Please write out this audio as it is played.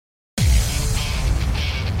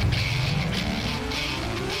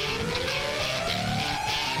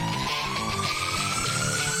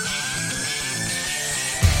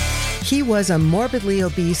He was a morbidly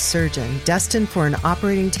obese surgeon destined for an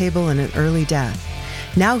operating table and an early death.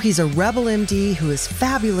 Now he's a rebel MD who is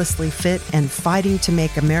fabulously fit and fighting to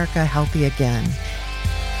make America healthy again.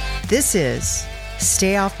 This is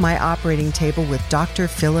Stay Off My Operating Table with Dr.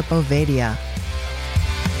 Philip Ovadia.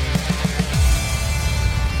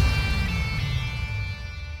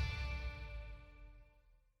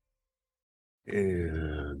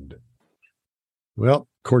 And, well,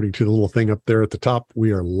 according to the little thing up there at the top,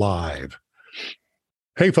 we are live.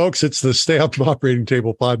 Hey, folks, it's the Stay Off My Operating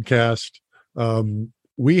Table podcast.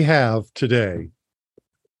 We have today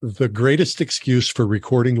the greatest excuse for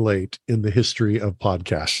recording late in the history of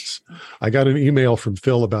podcasts. I got an email from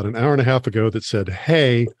Phil about an hour and a half ago that said,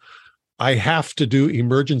 hey, I have to do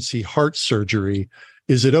emergency heart surgery.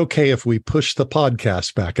 Is it okay if we push the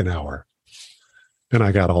podcast back an hour? And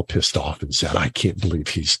I got all pissed off and said, I can't believe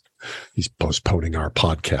he's postponing our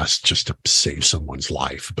podcast just to save someone's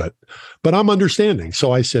life. But I'm understanding.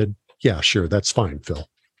 So I said, yeah, sure. That's fine, Phil.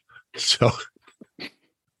 So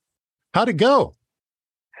how'd it go?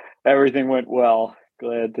 Everything went well.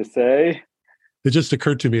 Glad to say. It just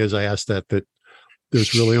occurred to me as I asked that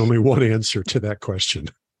there's really only one answer to that question.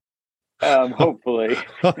 Hopefully.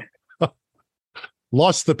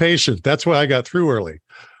 Lost the patient. That's why I got through early.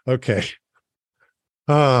 Okay.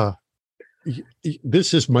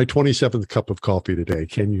 This is my 27th cup of coffee today.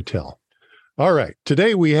 Can you tell? All right.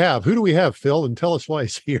 Today who do we have, Phil? And tell us why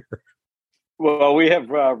he's here. Well, we have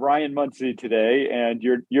Ryan Munsey today, and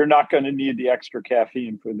you're not going to need the extra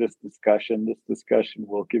caffeine for this discussion. This discussion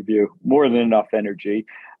will give you more than enough energy.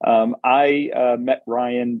 I met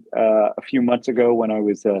Ryan a few months ago when I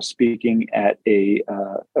was speaking at a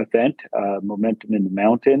event, Momentum in the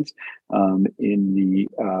Mountains, in the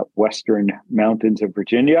western mountains of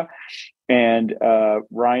Virginia, and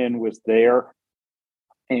Ryan was there,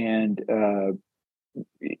 and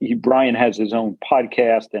Brian has his own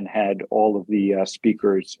podcast and had all of the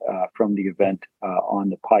speakers from the event on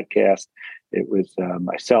the podcast. It was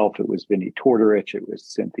myself, it was Vinnie Tortorich, it was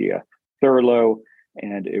Cynthia Thurlow,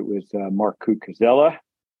 and it was Mark Cucuzella.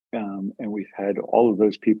 And we've had all of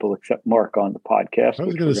those people except Mark on the podcast. I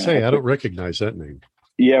was going to say, I don't recognize that name.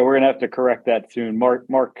 Yeah, we're going to have to correct that soon. Mark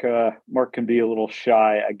can be a little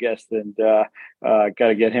shy, I guess, and got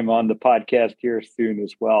to get him on the podcast here soon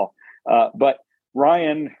as well. But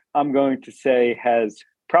Ryan, I'm going to say, has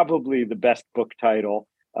probably the best book title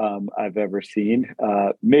I've ever seen.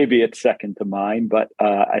 Maybe it's second to mine, but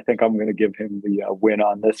I think I'm going to give him the win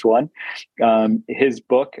on this one. His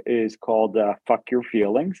book is called Fuck Your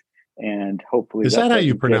Feelings, and hopefully... Is that how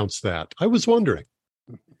you pronounce that? I was wondering.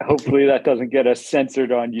 Hopefully that doesn't get us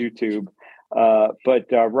censored on YouTube. But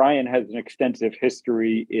Ryan has an extensive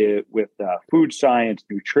history with food science,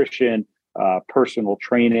 nutrition, personal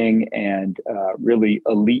training, and really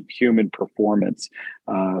elite human performance.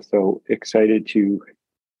 So excited to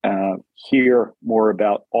hear more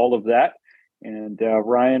about all of that. And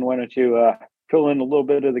Ryan, why don't you fill in a little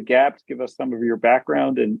bit of the gaps, give us some of your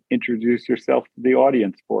background, and introduce yourself to the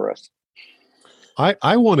audience for us.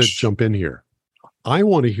 I want to jump in here. I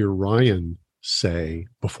want to hear Ryan say,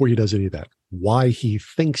 before he does any of that, why he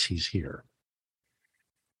thinks he's here.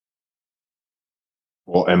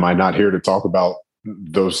 Well, am I not here to talk about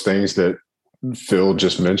those things that Phil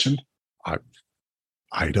just mentioned?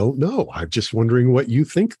 I don't know. I'm just wondering what you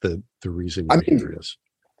think the reason you're here is.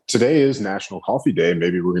 Today is National Coffee Day.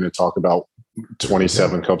 Maybe we're going to talk about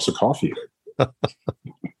 27 cups of coffee.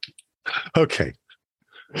 Okay.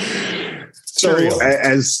 So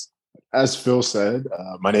as Phil said,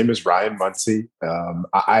 my name is Ryan Munsey.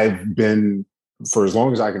 I've been, for as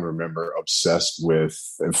long as I can remember, obsessed with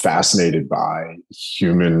and fascinated by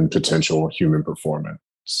human potential, human performance.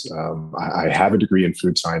 I have a degree in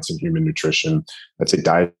food science and human nutrition. That's a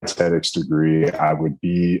dietetics degree. I would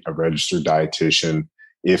be a registered dietitian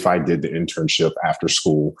if I did the internship after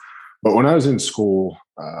school. But when I was in school,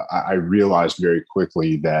 I realized very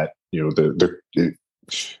quickly that,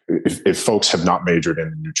 if folks have not majored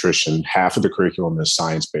in nutrition, half of the curriculum is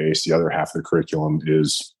science-based. The other half of the curriculum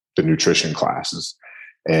is the nutrition classes.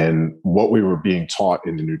 And what we were being taught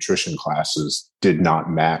in the nutrition classes did not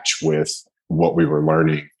match with what we were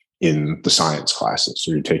learning in the science classes.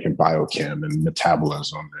 So you're taking biochem and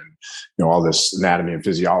metabolism and, all this anatomy and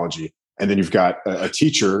physiology. And then you've got a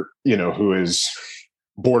teacher, who is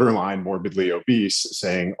borderline morbidly obese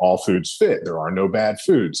saying all foods fit. There are no bad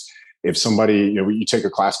foods. If somebody, you take a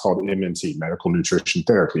class called MNT, Medical Nutrition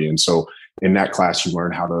Therapy. And so in that class, you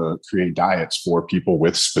learn how to create diets for people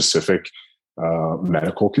with specific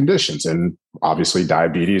medical conditions. And obviously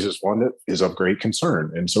diabetes is one that is of great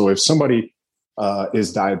concern. And so if somebody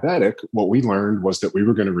is diabetic, what we learned was that we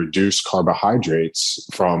were going to reduce carbohydrates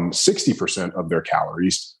from 60% of their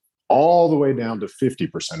calories all the way down to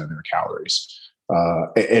 50% of their calories.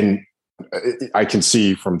 And I can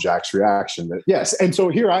see from Jack's reaction that yes. And so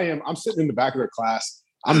here I am, I'm sitting in the back of their class.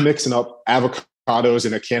 I'm mixing up avocados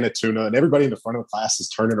and a can of tuna, and everybody in the front of the class is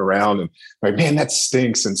turning around and like, man, that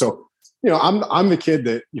stinks. And so, I'm the kid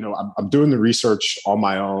that, I'm doing the research on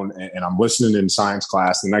my own, and I'm listening in science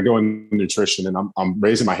class, and I go in nutrition, and I'm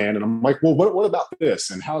raising my hand, and I'm like, well, what about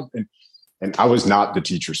this? And how, and I was not the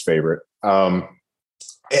teacher's favorite.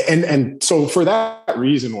 And so for that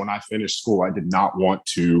reason, when I finished school, I did not want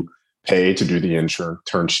to pay to do the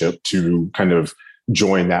internship to kind of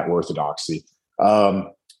join that orthodoxy.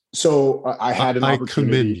 So I had an opportunity. I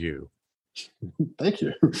commend you. Thank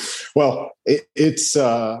you. Well, it's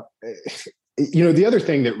the other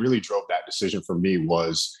thing that really drove that decision for me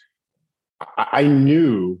was I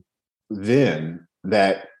knew then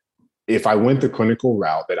that if I went the clinical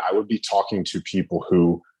route, that I would be talking to people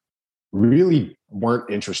who really weren't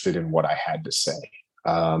interested in what I had to say.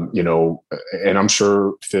 And I'm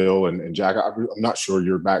sure Phil and Jack, I'm not sure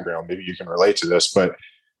your background, maybe you can relate to this, but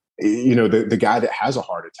the guy that has a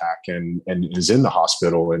heart attack and is in the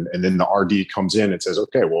hospital, and then the RD comes in and says,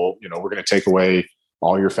 okay, well, we're going to take away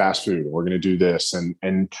all your fast food. We're going to do this.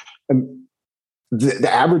 And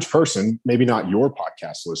the average person, maybe not your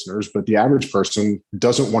podcast listeners, but the average person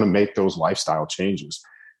doesn't want to make those lifestyle changes.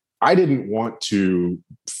 I didn't want to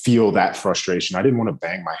feel that frustration. I didn't want to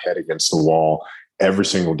bang my head against the wall every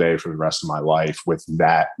single day for the rest of my life with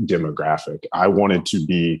that demographic. I wanted to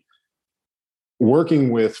be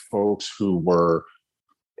working with folks who were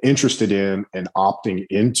interested in and opting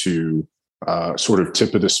into sort of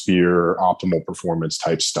tip of the spear, optimal performance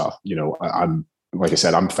type stuff. I'm, like I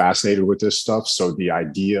said, I'm fascinated with this stuff. So the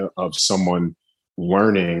idea of someone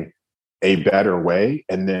learning a better way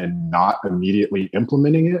and then not immediately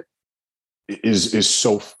implementing it is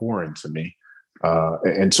so foreign to me.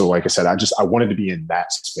 And so, like I said, I wanted to be in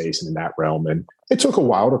that space and in that realm. And it took a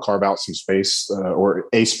while to carve out some space or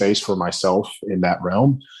a space for myself in that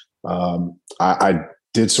realm. I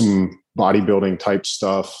did some bodybuilding type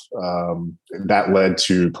stuff that led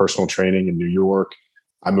to personal training in New York.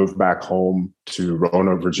 I moved back home to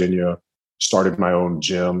Roanoke, Virginia, started my own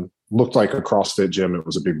gym. Looked like a CrossFit gym. It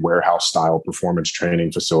was a big warehouse style performance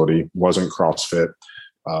training facility. Wasn't CrossFit.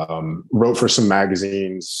 Wrote for some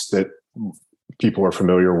magazines that people are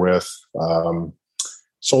familiar with.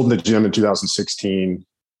 Sold the gym in 2016.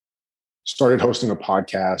 Started hosting a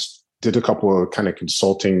podcast. Did a couple of kind of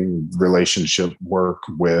consulting relationship work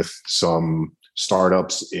with some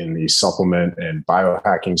startups in the supplement and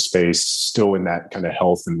biohacking space, still in that kind of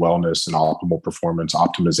health and wellness and optimal performance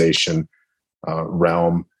optimization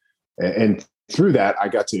realm. And through that, I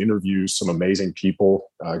got to interview some amazing people.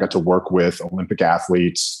 I got to work with Olympic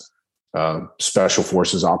athletes, special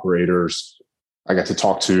forces operators. I got to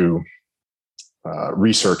talk to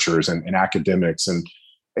researchers and academics and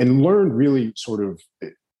learn really sort of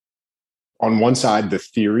on one side, the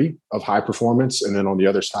theory of high performance, and then on the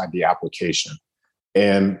other side, the application.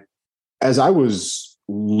 And as I was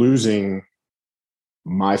losing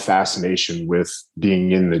my fascination with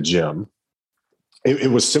being in the gym, it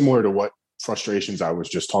was similar to what frustrations I was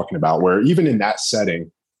just talking about, where even in that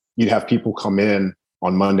setting, you'd have people come in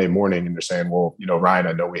on Monday morning and they're saying, well, Ryan,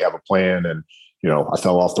 I know we have a plan, and, I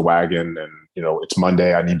fell off the wagon, and, it's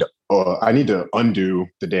Monday. I need to undo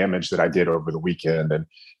the damage that I did over the weekend.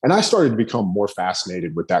 And I started to become more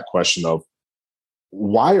fascinated with that question of,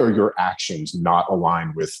 why are your actions not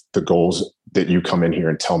aligned with the goals that you come in here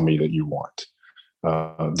and tell me that you want?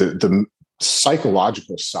 The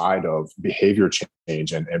psychological side of behavior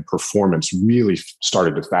change and performance really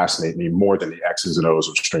started to fascinate me more than the X's and O's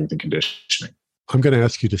of strength and conditioning. I'm going to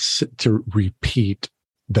ask you to repeat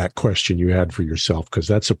that question you had for yourself, because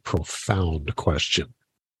that's a profound question.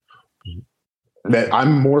 That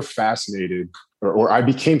I'm more fascinated, or I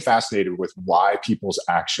became fascinated with why people's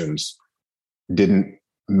actions didn't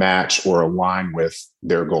match or align with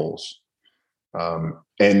their goals.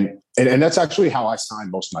 And that's actually how I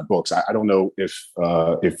signed most of my books. I don't know if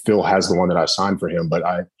Phil has the one that I signed for him, but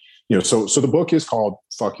so the book is called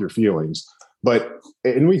Fuck Your Feelings,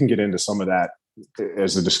 and we can get into some of that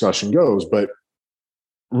as the discussion goes, but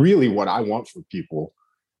really what I want for people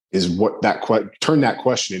is turn that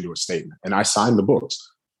question into a statement. And I signed the books.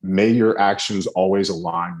 May your actions always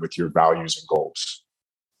align with your values and goals.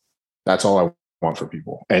 That's all I want for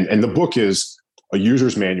people. And the book is a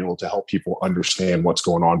user's manual to help people understand what's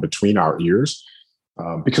going on between our ears.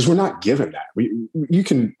 because we're not given that.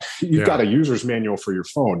 You've got a user's manual for your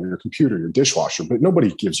phone, your computer, your dishwasher, but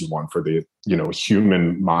nobody gives you one for the,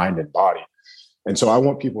 human mind and body. And so I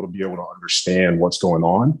want people to be able to understand what's going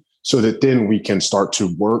on so that then we can start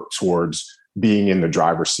to work towards being in the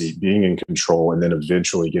driver's seat, being in control, and then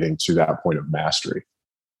eventually getting to that point of mastery.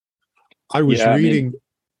 I was reading,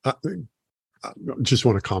 I just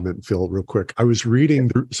want to comment, Phil, real quick. I was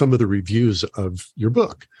reading some of the reviews of your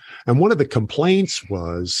book, and one of the complaints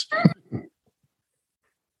was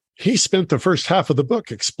he spent the first half of the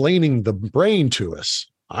book explaining the brain to us.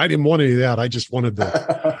 I didn't want any of that. I just wanted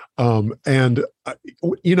the,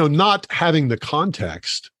 not having the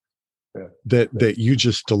context that you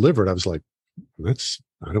just delivered. I was like, I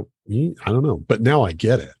don't know, but now I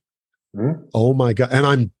get it. Mm-hmm. Oh my God.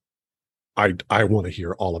 And I want to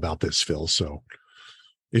hear all about this, Phil. So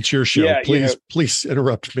it's your show. Yeah, please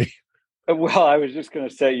interrupt me. Well, I was just going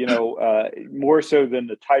to say, more so than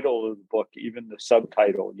the title of the book, even the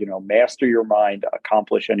subtitle, master your mind,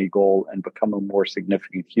 accomplish any goal, and become a more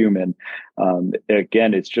significant human.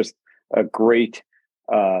 Again, it's just a great,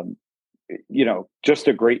 just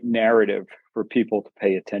a great narrative for people to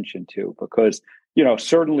pay attention to, because,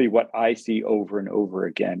 certainly what I see over and over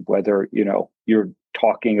again, whether, you're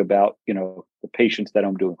talking about, the patients that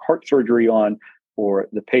I'm doing heart surgery on, or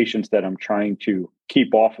the patients that I'm trying to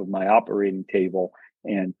keep off of my operating table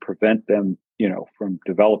and prevent them, from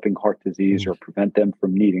developing heart disease or prevent them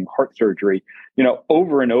from needing heart surgery,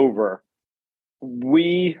 over and over,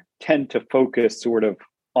 we tend to focus sort of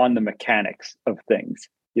on the mechanics of things,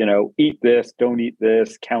 eat this, don't eat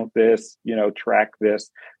this, count this, track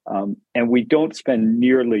this. And we don't spend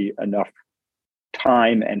nearly enough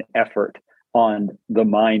time and effort on the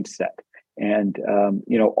mindset. And,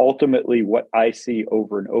 ultimately what I see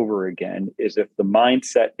over and over again is if the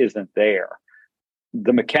mindset isn't there,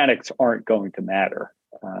 the mechanics aren't going to matter.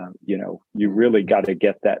 You really got to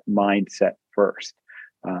get that mindset first.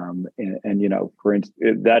 For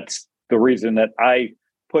instance, that's the reason that I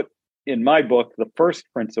put in my book, the first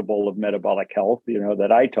principle of metabolic health,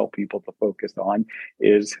 that I tell people to focus on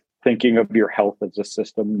is thinking of your health as a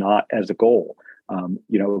system, not as a goal.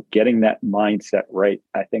 Getting that mindset right,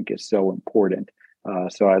 I think, is so important.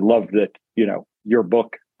 So I love that, your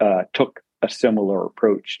book took a similar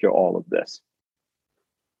approach to all of this.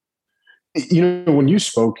 When you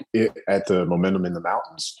spoke at the Momentum in the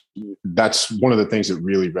Mountains, that's one of the things that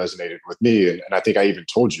really resonated with me. And I think I even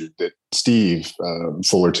told you that Steve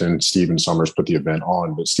Fullerton, Stephen Summers put the event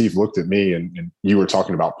on, but Steve looked at me and you were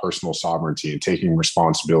talking about personal sovereignty and taking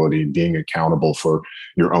responsibility and being accountable for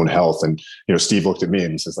your own health. And, Steve looked at me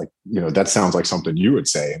and he says, that sounds like something you would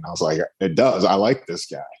say. And I was like, it does. I like this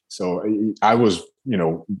guy. So I was,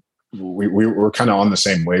 we were kind of on the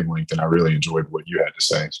same wavelength, and I really enjoyed what you had to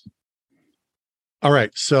say. All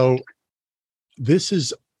right. So this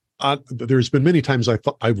is, there's been many times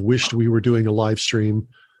I've wished we were doing a live stream,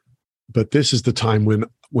 but this is the time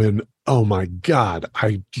when, oh my God,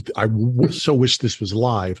 I so wish this was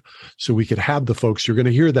live so we could have the folks. You're going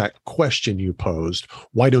to hear that question you posed.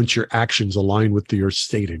 Why don't your actions align with your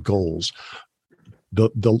stated goals?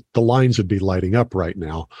 The lines would be lighting up right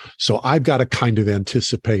now. So I've got to kind of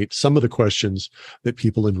anticipate some of the questions that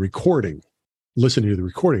people listening to the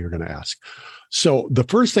recording are going to ask. So the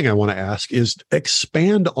first thing I want to ask is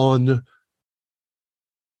expand on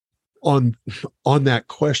that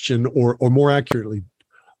question, or more accurately,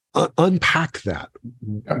 unpack that.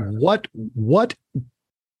 What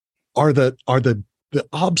are the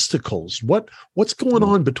obstacles? What's going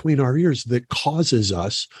on between our ears that causes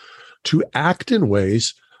us to act in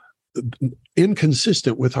ways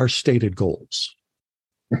inconsistent with our stated goals?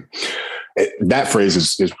 That phrase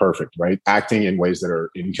is perfect, right? Acting in ways that are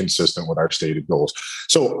inconsistent with our stated goals.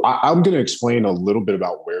 So I'm going to explain a little bit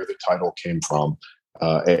about where the title came from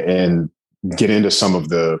and get into some of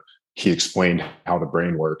he explained how the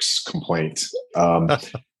brain works complaint. So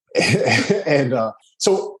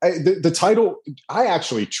the title, I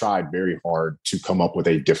actually tried very hard to come up with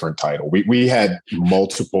a different title. We had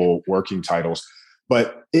multiple working titles,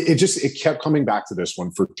 but it kept coming back to this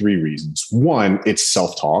one for three reasons. One, it's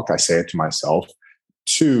self-talk. I say it to myself.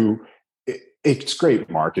 Two, it's great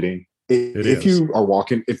marketing. If you are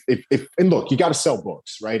walking, and look, you got to sell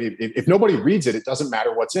books, right? If nobody reads it, it doesn't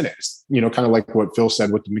matter what's in it. It's, kind of like what Phil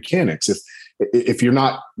said with the mechanics. If you're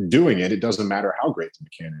not doing it, it doesn't matter how great the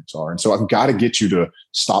mechanics are. And so I've got to get you to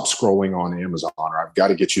stop scrolling on Amazon, or I've got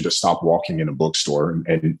to get you to stop walking in a bookstore,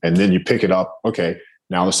 and then you pick it up. Okay.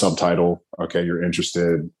 Now the subtitle, okay, you're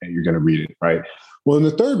interested and you're going to read it, right? Well, and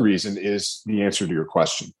the third reason is the answer to your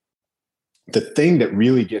question. The thing that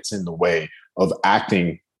really gets in the way of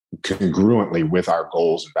acting congruently with our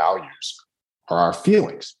goals and values are our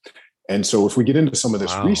feelings. And so if we get into some of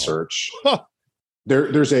this research,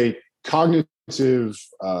 there's a cognitive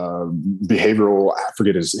behavioral, I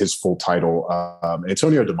forget his full title.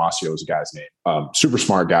 Antonio Damasio is a guy's name. Super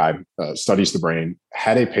smart guy, studies the brain,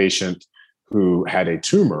 had a patient who had a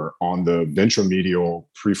tumor on the ventromedial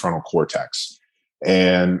prefrontal cortex.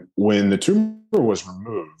 And when the tumor was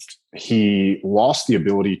removed, he lost the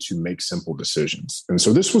ability to make simple decisions. And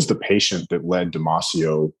so this was the patient that led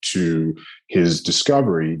Damasio to his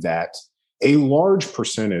discovery that a large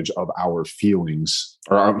percentage of our feelings,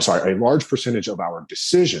 or I'm sorry, a large percentage of our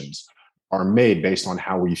decisions are made based on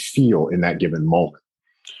how we feel in that given moment.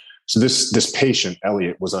 So this patient,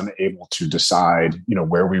 Elliot, was unable to decide,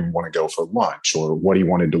 where we want to go for lunch or what he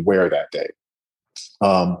wanted to wear that day.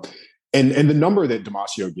 And the number that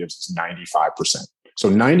Damasio gives is 95%. So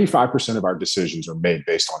 95% of our decisions are made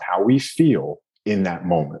based on how we feel in that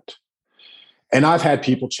moment. And I've had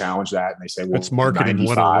people challenge that, and they say, well, it's marketing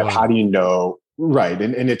 95, how do you know? Right.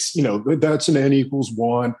 And it's, that's an N equals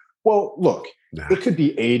 1. Well, look, It could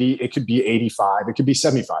be 80, it could be 85, it could be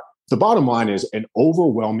 75. The bottom line is an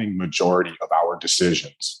overwhelming majority of our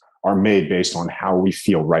decisions are made based on how we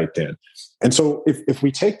feel right then. And so if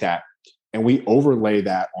we take that and we overlay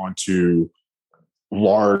that onto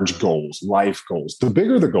large goals, life goals, the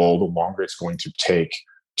bigger the goal, the longer it's going to take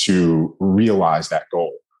to realize that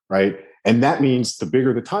goal, right? And that means the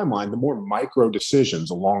bigger the timeline, the more micro decisions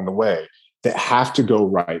along the way that have to go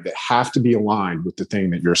right, that have to be aligned with the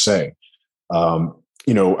thing that you're saying.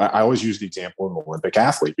 I always use the example of an Olympic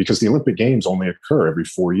athlete because the Olympic Games only occur every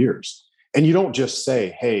 4 years. And you don't just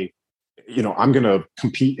say, hey, I'm going to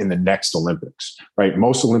compete in the next Olympics, right?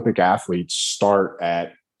 Most Olympic athletes start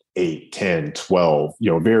at 8, 10, 12,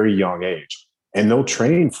 very young age. And they'll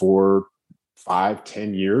train for 5,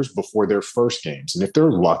 10 years before their first games. And if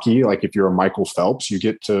they're lucky, like if you're a Michael Phelps, you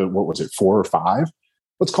get to, 4 or 5?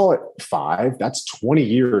 Let's call it 5. That's 20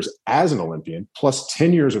 years as an Olympian, plus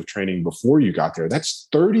 10 years of training before you got there. That's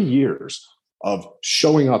 30 years of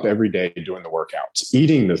showing up every day, doing the workouts,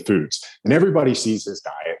 eating the foods. And everybody sees his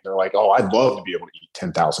diet. They're like, oh, I'd love to be able to eat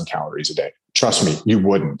 10,000 calories a day. Trust me, you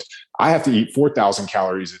wouldn't. I have to eat 4,000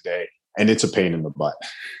 calories a day, and it's a pain in the butt,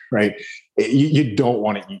 right? You don't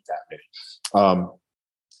want to eat that many.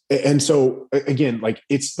 And so again, like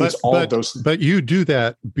it's all of those. But you do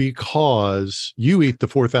that because you eat the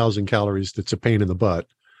 4,000 calories. That's a pain in the butt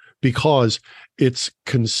because it's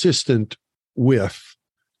consistent with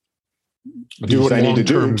do what I need to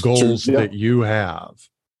do. Long-term goals that you have.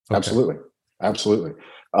 Okay. Absolutely.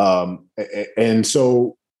 And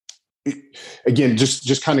so again,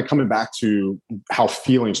 just kind of coming back to how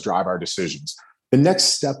feelings drive our decisions. The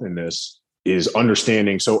next step in this is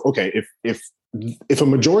understanding. So, okay, if a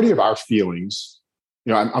majority of our feelings,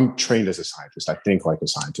 I'm trained as a scientist, I think like a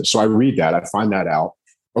scientist. So I read that, I find that out.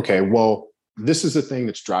 Okay, well, this is the thing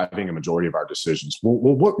that's driving a majority of our decisions.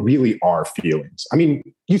 Well, what really are feelings? I mean,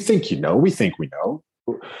 we think we know.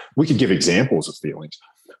 We could give examples of feelings.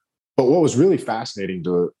 But what was really fascinating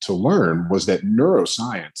to learn was that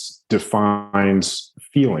neuroscience defines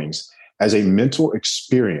feelings as a mental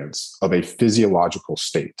experience of a physiological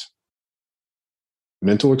state.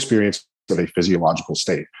 Mental experience of a physiological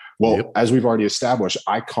state. Well, as we've already established,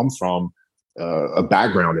 I come from a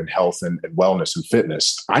background in health and wellness and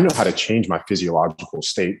fitness. I know how to change my physiological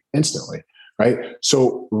state instantly, right?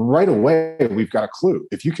 So right away, we've got a clue.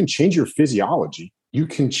 If you can change your physiology, you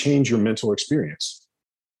can change your mental experience.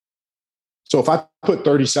 So if I put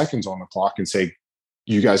 30 seconds on the clock and say,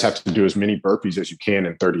 you guys have to do as many burpees as you can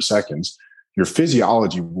in 30 seconds, your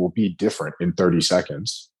physiology will be different in 30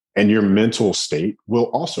 seconds. And your mental state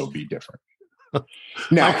will also be different.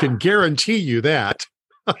 Now, I can guarantee you that.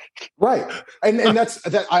 Right. And that's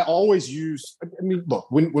that I always use. I mean,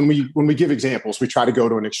 look, when we give examples, we try to go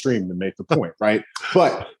to an extreme to make the point, right?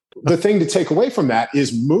 But the thing to take away from that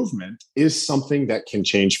is movement is something that can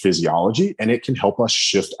change physiology and it can help us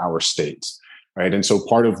shift our states, right? And so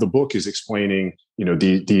part of the book is explaining,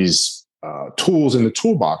 these tools in the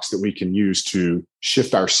toolbox that we can use to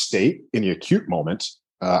shift our state in the acute moment.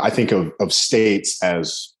 I think of states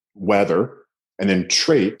as weather, and then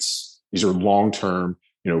traits. These are long-term,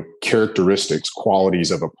 characteristics,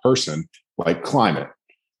 qualities of a person, like climate,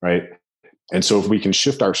 right? And so if we can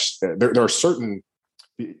shift there are certain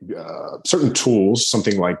tools,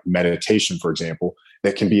 something like meditation, for example,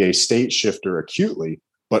 that can be a state shifter acutely,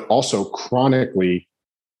 but also chronically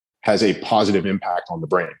has a positive impact on the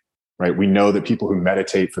brain, right? We know that people who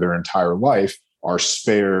meditate for their entire life are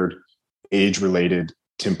spared age-related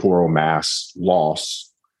temporal mass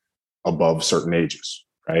loss above certain ages,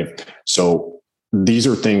 right? So these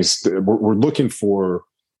are things that we're looking for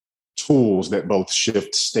tools that both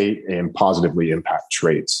shift state and positively impact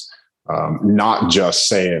traits. Not just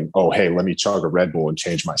saying, oh, hey, let me chug a Red Bull and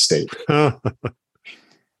change my state.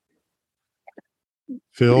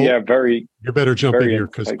 Phil, yeah, very. You better jump in here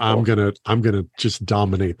because insightful. I'm gonna just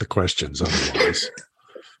dominate the questions otherwise.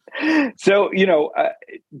 So,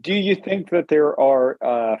 do you think that there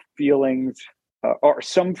are feelings, or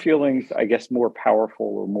some feelings, I guess, more powerful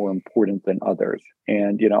or more important than others?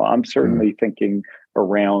 And I'm certainly thinking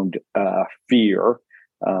around fear.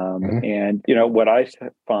 And what I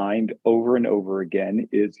find over and over again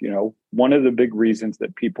is, one of the big reasons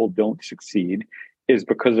that people don't succeed is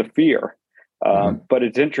because of fear. But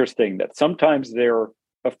it's interesting that sometimes they're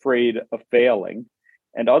afraid of failing,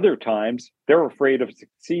 and other times they're afraid of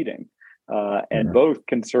succeeding. And both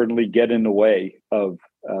can certainly get in the way of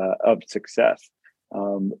success.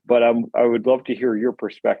 But I would love to hear your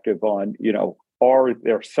perspective on, are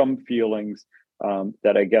there some feelings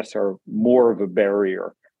that I guess are more of a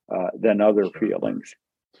barrier than other feelings?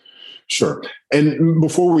 Sure. And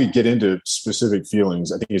before we get into specific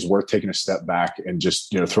feelings, I think it's worth taking a step back and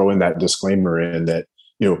just, throw in that disclaimer in that,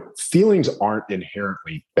 feelings aren't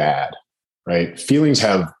inherently bad, right? Feelings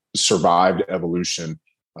have survived evolution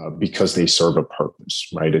because they serve a purpose,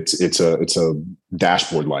 right? It's a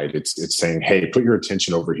dashboard light. It's saying, hey, put your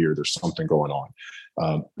attention over here. There's something going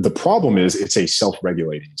on. The problem is it's a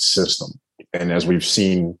self-regulating system. And as we've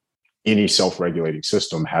seen, any self-regulating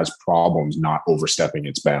system has problems not overstepping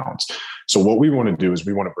its bounds. So what we want to do is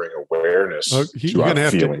we want to bring awareness to our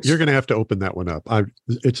feelings. You're going to have to open that one up.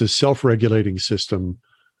 It's a self-regulating system,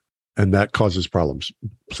 and that causes problems.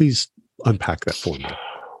 Please unpack that for me.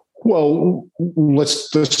 Well, we'll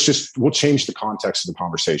change the context of the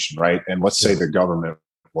conversation, right? And let's say the government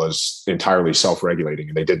was entirely self-regulating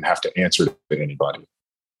and they didn't have to answer to anybody.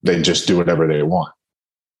 They just do whatever they want.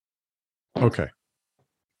 Okay.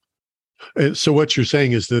 So what you're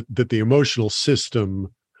saying is that the emotional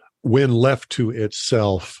system, when left to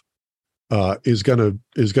itself, is going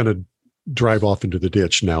to drive off into the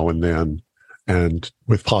ditch now and then, and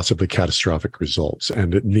with possibly catastrophic results.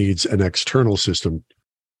 And it needs an external system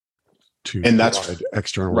to provide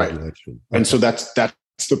external regulation. Okay. And so that's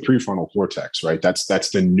the prefrontal cortex, right? That's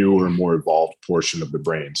the newer, more evolved portion of the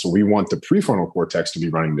brain. So we want the prefrontal cortex to be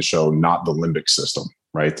running the show, not the limbic system,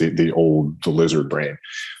 right? The lizard brain.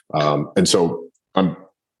 And so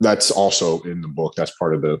that's also in the book. That's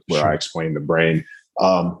part of where I explain the brain.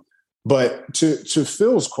 But to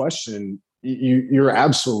Phil's question, you're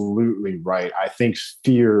absolutely right. I think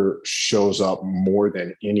fear shows up more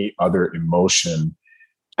than any other emotion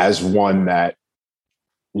as one that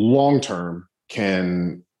long-term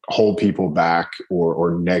can hold people back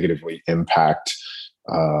or negatively impact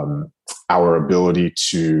our ability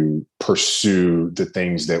to pursue the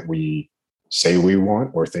things that we say we want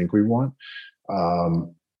or think we want.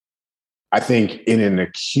 I think in an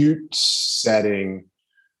acute setting,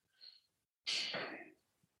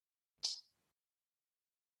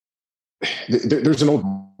 there's an old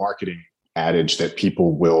marketing adage that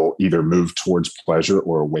people will either move towards pleasure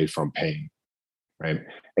or away from pain, right?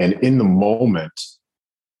 And in the moment,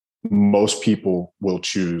 most people will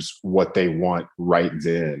choose what they want right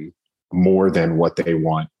then more than what they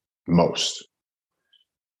want most.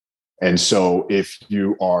 And so if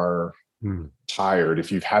you are tired,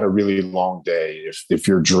 if you've had a really long day, if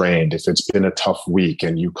you're drained, if it's been a tough week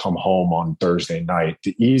and you come home on Thursday night,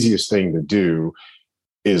 the easiest thing to do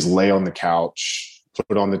is lay on the couch,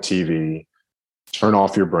 put on the TV, turn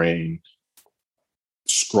off your brain,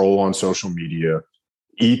 scroll on social media,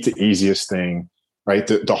 eat the easiest thing, right?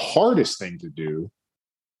 The hardest thing to do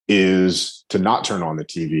is to not turn on the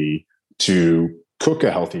TV, to cook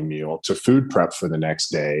a healthy meal, to food prep for the next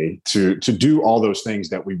day, to do all those things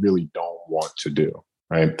that we really don't want to do,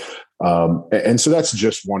 right? And so that's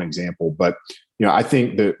just one example. But, I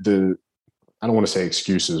think I don't want to say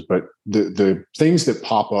excuses, but the things that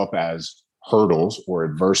pop up as hurdles or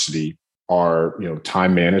adversity are,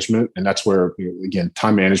 time management. And that's where, again,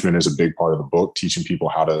 time management is a big part of the book, teaching people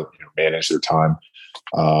how to manage their time.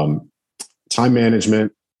 Time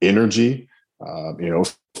management, energy.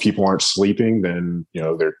 If people aren't sleeping, then,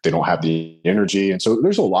 they don't have the energy. And so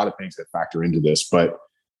there's a lot of things that factor into this, but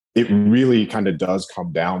it really kind of does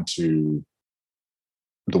come down to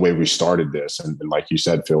the way we started this. And like you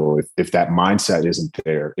said, Phil, if that mindset isn't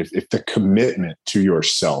there, if the commitment to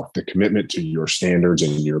yourself, the commitment to your standards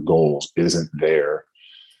and your goals isn't there,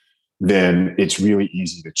 then it's really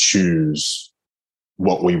easy to choose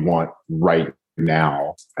what we want right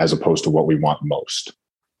now as opposed to what we want most.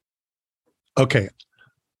 Okay.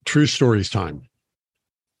 True stories time.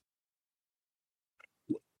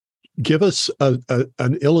 Give us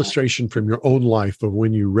an illustration from your own life of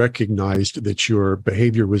when you recognized that your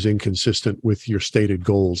behavior was inconsistent with your stated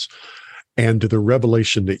goals, and the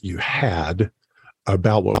revelation that you had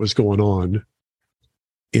about what was going on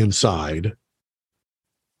inside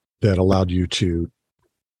that allowed you to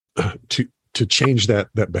change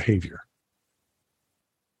that behavior.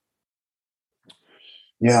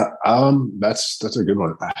 Yeah, that's a good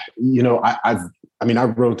one. I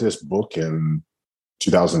wrote this book in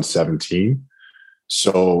 2017.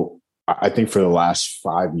 So I think for the last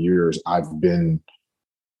 5 years, I've been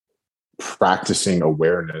practicing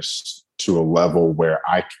awareness to a level where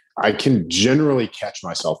I can generally catch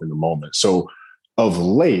myself in the moment. So of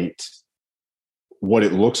late, what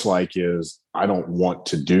it looks like is I don't want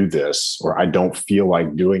to do this, or I don't feel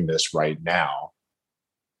like doing this right now.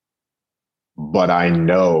 But I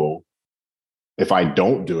know if I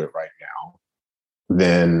don't do it right now,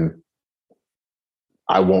 then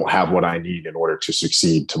I won't have what I need in order to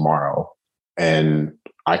succeed tomorrow. And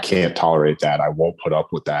I can't tolerate that. I won't put up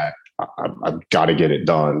with that. I've got to get it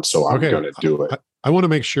done. So I'm going to do it. I want to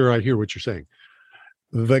make sure I hear what you're saying.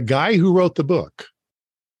 The guy who wrote the book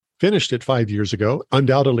finished it 5 years ago,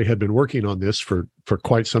 undoubtedly had been working on this for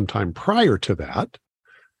quite some time prior to that,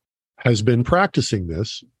 has been practicing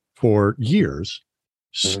this for years,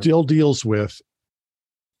 still deals with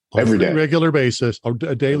every day, regular basis, or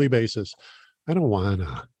a daily basis. I don't want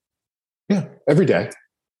to. Yeah, every day.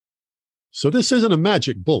 So this isn't a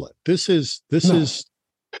magic bullet. This is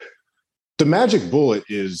the magic bullet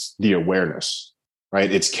is the awareness,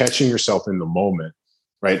 right? It's catching yourself in the moment,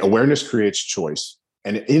 right? Awareness creates choice.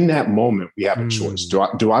 And in that moment, we have a choice.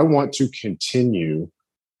 Do I want to continue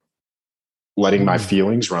letting my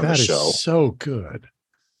feelings run the show? That is so good.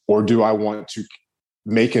 Or do I want to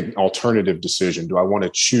make an alternative decision? Do I want to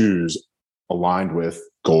choose aligned with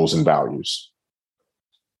goals and values?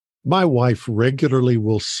 My wife regularly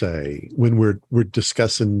will say, when we're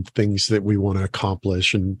discussing things that we want to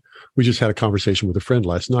accomplish, and we just had a conversation with a friend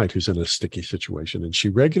last night who's in a sticky situation, and she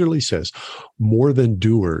regularly says, more than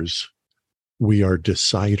doers, we are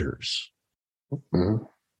deciders. Mm-hmm.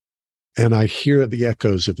 And I hear the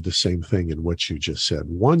echoes of the same thing in what you just said.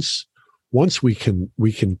 Once we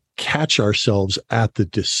can catch ourselves at the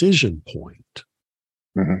decision point,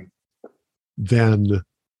 then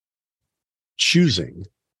choosing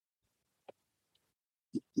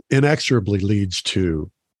inexorably leads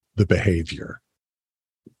to the behavior.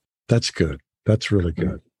 That's good. That's really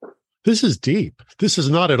good. This is deep. This is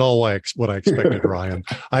not at all what I expected, Ryan.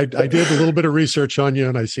 I did a little bit of research on you,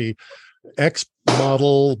 and I see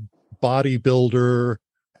ex-model, bodybuilder,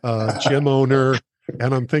 gym owner,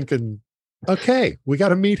 and I'm thinking, okay, we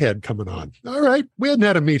got a meathead coming on. All right, we hadn't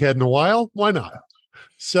had a meathead in a while. Why not?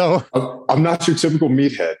 So I'm not your typical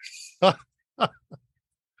meathead.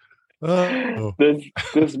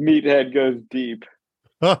 This meathead goes deep.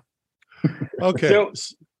 Okay. So,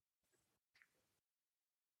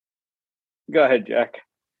 go ahead, Jack.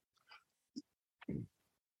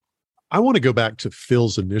 I want to go back to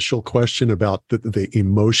Phil's initial question about the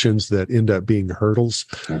emotions that end up being hurdles.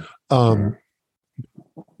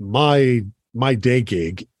 My day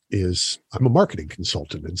gig is I'm a marketing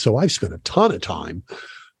consultant. And so I've spent a ton of time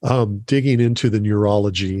digging into the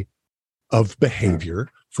neurology of behavior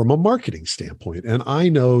from a marketing standpoint. And I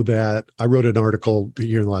know that I wrote an article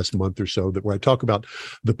here in the last month or so where I talk about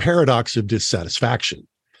the paradox of dissatisfaction.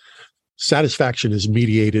 Satisfaction is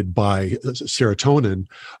mediated by serotonin.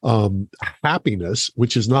 Happiness,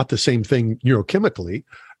 which is not the same thing neurochemically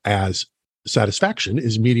as satisfaction,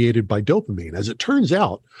 is mediated by dopamine. As it turns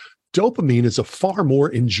out, dopamine is a far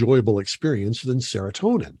more enjoyable experience than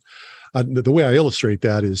serotonin. The way I illustrate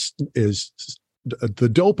that is the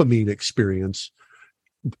dopamine experience,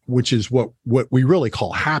 which is what we really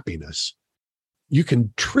call happiness. You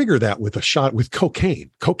can trigger that with a shot with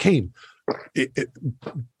cocaine. Cocaine, it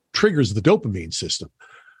triggers the dopamine system.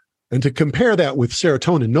 And to compare that with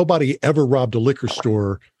serotonin, nobody ever robbed a liquor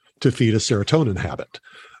store to feed a serotonin habit.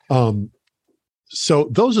 So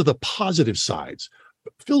those are the positive sides.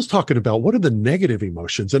 Phil's talking about what are the negative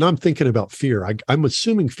emotions, and I'm thinking about fear. I'm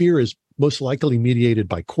assuming fear is most likely mediated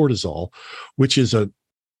by cortisol, which is a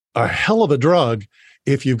hell of a drug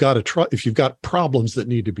if you've got problems that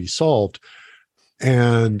need to be solved,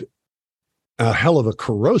 and a hell of a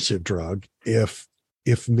corrosive drug if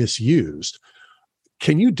misused.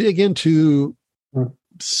 Can you dig into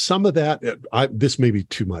some of that? This may be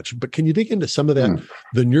too much, but can you dig into some of that,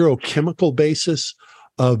 the neurochemical basis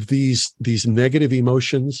of these negative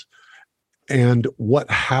emotions and what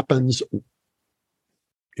happens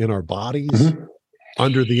in our bodies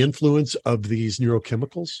under the influence of these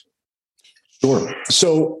neurochemicals? Sure.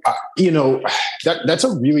 So, that's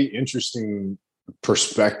a really interesting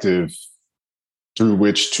perspective through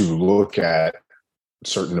which to look at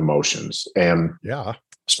certain emotions, and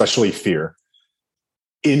especially fear.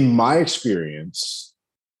 In my experience,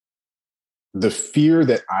 the fear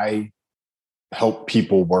that I help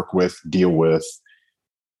people work with, deal with,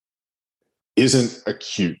 isn't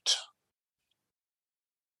acute.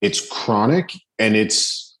 It's chronic, and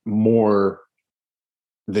it's more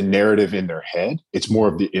the narrative in their head. It's more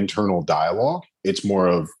of the internal dialogue. It's more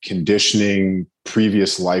of conditioning,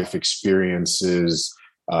 previous life experiences,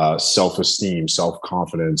 self-esteem,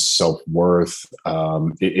 self-confidence, self-worth.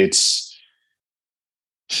 It's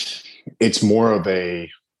more of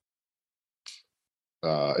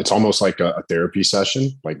it's almost like a therapy session.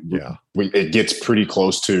 Like it gets pretty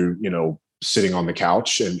close to, sitting on the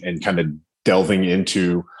couch and kind of delving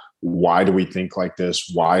into, why do we think like this?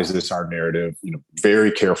 Why is this our narrative?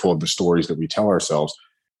 Very careful of the stories that we tell ourselves.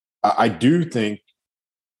 I do think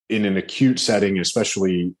in an acute setting,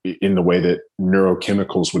 especially in the way that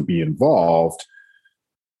neurochemicals would be involved,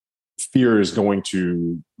 fear is going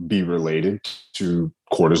to be related to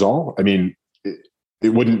cortisol. I mean, it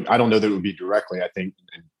wouldn't, I don't know that it would be directly. I think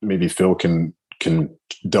maybe Phil can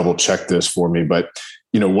double check this for me. But,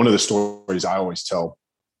 one of the stories I always tell,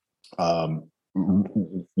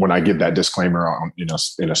 when I give that disclaimer on,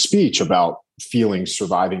 in a speech about feelings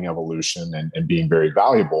surviving evolution and being very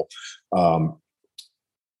valuable,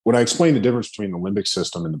 when I explain the difference between the limbic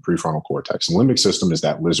system and the prefrontal cortex, the limbic system is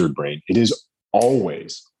that lizard brain. It is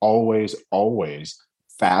always, always, always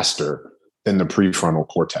faster than the prefrontal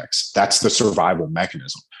cortex. That's the survival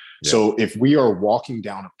mechanism. Yeah. So if we are walking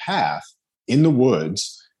down a path in the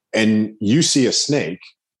woods and you see a snake,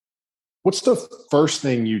 what's the first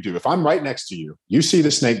thing you do? If I'm right next to you, you see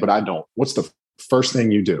the snake, but I don't. What's the first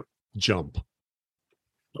thing you do? Jump.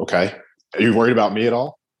 Okay. Are you worried about me at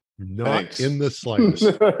all? Not in the slightest.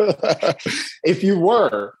 If you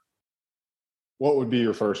were, what would be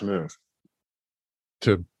your first move?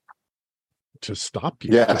 To stop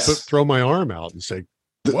you. Yes. To throw my arm out and say,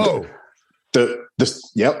 whoa. The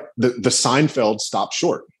Seinfeld stop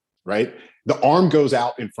short, right? The arm goes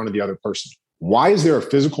out in front of the other person. Why is there a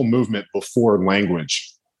physical movement before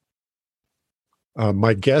language?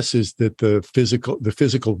 My guess is that the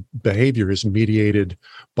physical behavior is mediated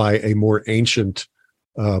by a more ancient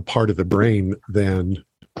part of the brain than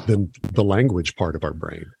the language part of our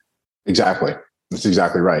brain. Exactly. That's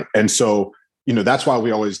exactly right. And so, that's why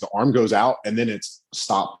the arm goes out and then it's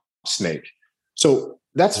stop snake. So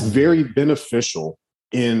that's very beneficial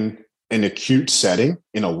in an acute setting,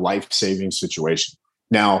 in a life-saving situation.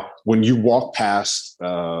 Now, when you walk past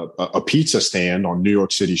a pizza stand on New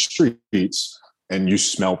York City streets and you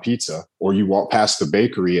smell pizza, or you walk past the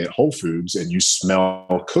bakery at Whole Foods and you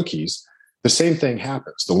smell cookies, the same thing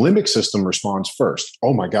happens. The limbic system responds first.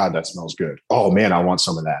 Oh my God, that smells good. Oh man, I want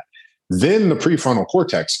some of that. Then the prefrontal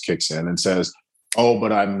cortex kicks in and says, oh,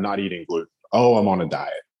 but I'm not eating gluten. Oh, I'm on a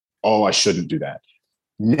diet. Oh, I shouldn't do that.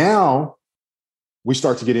 Now we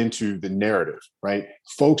start to get into the narrative, right?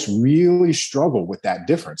 Folks really struggle with that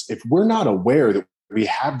difference. If we're not aware that we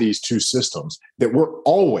have these two systems, that we're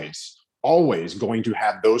always going to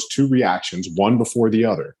have those two reactions, one before the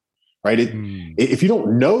other, right? If you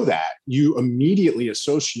don't know that, you immediately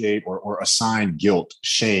associate or assign guilt,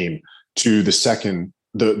 shame to the second,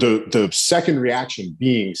 the second reaction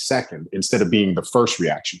being second instead of being the first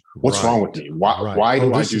reaction. What's wrong with me? Why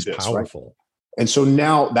do I do this? Powerful. Right? And so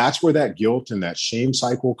now that's where that guilt and that shame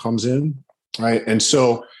cycle comes in, right? And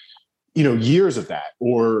so, years of that,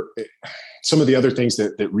 or some of the other things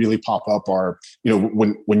that really pop up are,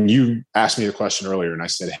 when you asked me the question earlier and I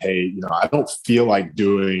said, hey, I don't feel like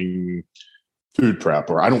doing food prep,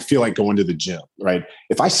 or I don't feel like going to the gym, right?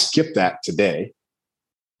 If I skip that today,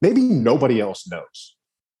 maybe nobody else knows,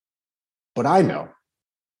 but I know.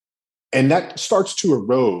 And that starts to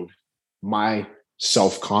erode my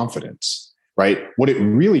self-confidence. Right. What it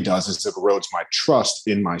really does is it erodes my trust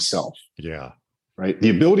in myself. Yeah. Right. The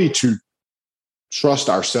ability to trust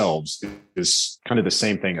ourselves is kind of the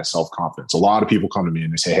same thing as self-confidence. A lot of people come to me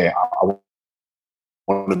and they say, hey, I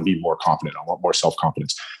want to be more confident. I want more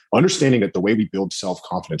self-confidence. Understanding that the way we build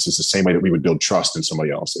self-confidence is the same way that we would build trust in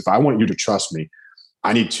somebody else. If I want you to trust me,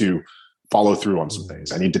 I need to follow through on some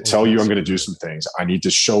things. I need to tell you I'm going to do some things. I need to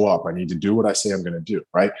show up. I need to do what I say I'm going to do,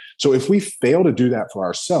 right? So if we fail to do that for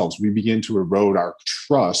ourselves, we begin to erode our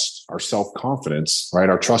trust, our self-confidence, right?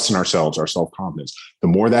 Our trust in ourselves, our self-confidence. The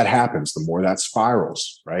more that happens, the more that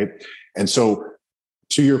spirals, right? And so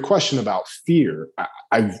to your question about fear,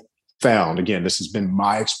 I've found, again, this has been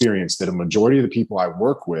my experience, that a majority of the people I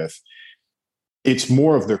work with, it's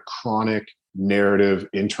more of the chronic narrative,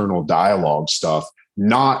 internal dialogue stuff,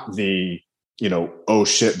 not the, oh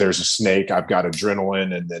shit, there's a snake, I've got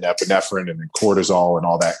adrenaline and then epinephrine and then cortisol and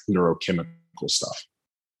all that neurochemical stuff.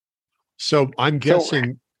 So I'm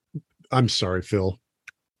guessing, I'm sorry, Phil.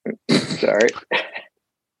 Sorry.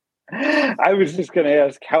 I was just going to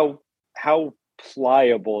ask how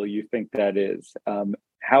pliable you think that is.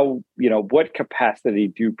 How, what capacity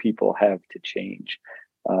do people have to change?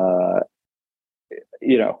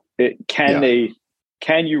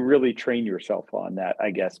 Can you really train yourself on that, I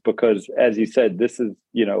guess? Because as you said, this is,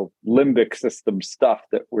 limbic system stuff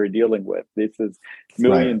that we're dealing with. This is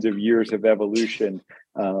millions of years of evolution.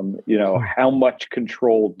 How much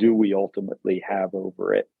control do we ultimately have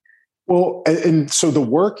over it? Well, and so the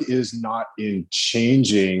work is not in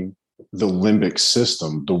changing the limbic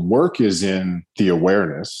system. The work is in the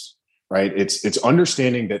awareness, right? It's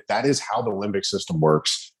understanding that is how the limbic system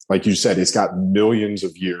works. Like you said, it's got millions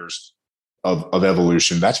of years of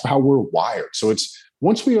evolution. That's how we're wired. So it's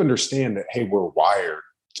once we understand that, hey, we're wired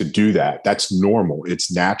to do that, that's normal.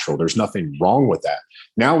 It's natural. There's nothing wrong with that.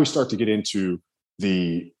 Now we start to get into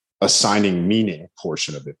the assigning meaning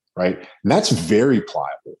portion of it, right? And that's very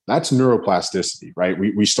pliable. That's neuroplasticity, right?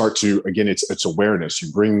 We start to, again, it's awareness.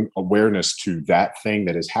 You bring awareness to that thing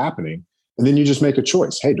that is happening, and then you just make a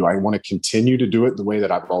choice. Hey, do I want to continue to do it the way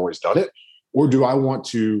that I've always done it? Or do I want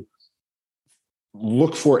to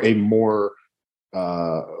look for a more,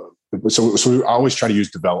 so we always try to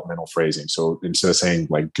use developmental phrasing. So instead of saying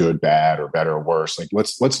like good, bad, or better or worse, like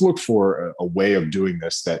let's look for a way of doing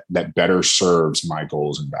this that better serves my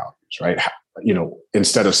goals and values, right?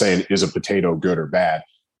 Instead of saying, is a potato good or bad,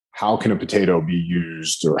 how can a potato be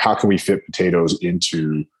used, or how can we fit potatoes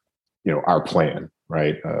into, our plan,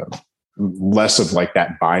 right? Less of like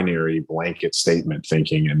that binary blanket statement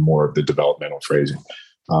thinking and more of the developmental phrasing.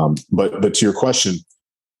 But to your question,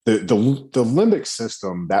 the limbic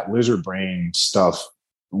system, that lizard brain stuff,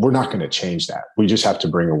 we're not going to change that. We just have to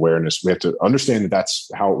bring awareness. We have to understand that that's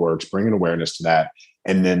how it works, bring an awareness to that.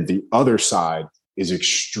 And then the other side is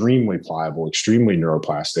extremely pliable, extremely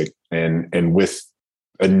neuroplastic. And with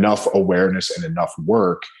enough awareness and enough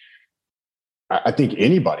work, I think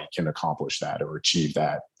anybody can accomplish that or achieve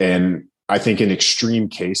that. And I think in extreme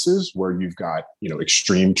cases where you've got,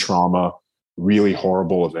 extreme trauma, really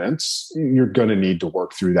horrible events, you're going to need to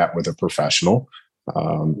work through that with a professional,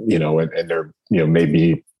 and there, may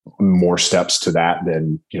be more steps to that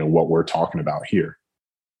than, what we're talking about here.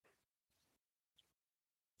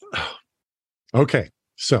 Okay.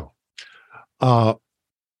 So,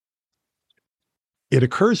 it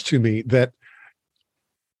occurs to me that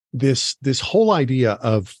this whole idea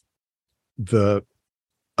of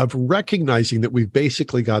recognizing that we've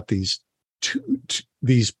basically got these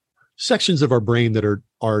these sections of our brain that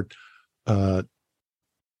are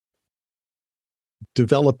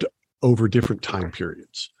developed over different time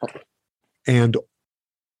periods. And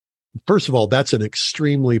first of all, that's an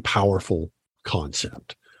extremely powerful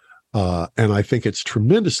concept. And I think it's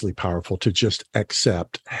tremendously powerful to just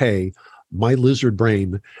accept, hey, my lizard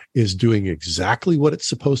brain is doing exactly what it's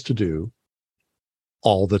supposed to do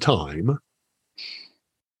all the time.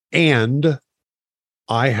 And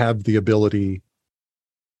I have the ability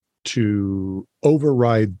to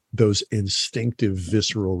override those instinctive,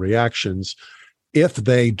 visceral reactions if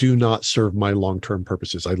they do not serve my long-term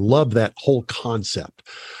purposes. I love that whole concept.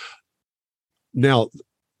 Now,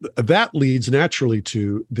 that leads naturally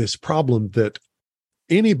to this problem that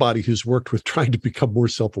anybody who's worked with trying to become more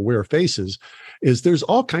self-aware faces, is there's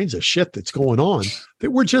all kinds of shit that's going on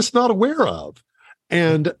that we're just not aware of.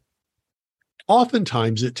 And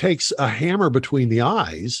oftentimes it takes a hammer between the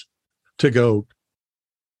eyes to go,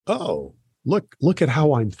 oh, look at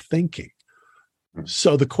how I'm thinking.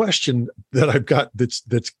 So the question that I've got that's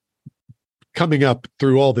coming up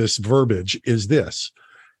through all this verbiage is this: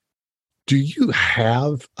 do you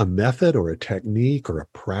have a method or a technique or a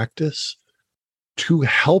practice to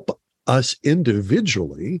help us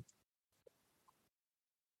individually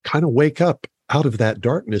kind of wake up out of that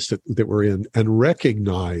darkness that we're in and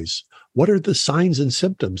recognize what are the signs and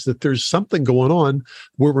symptoms that there's something going on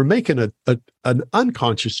where we're making an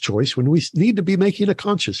unconscious choice when we need to be making a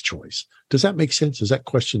conscious choice? Does that make sense? Is that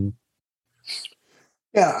question?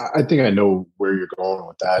 Yeah, I think I know where you're going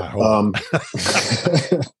with that.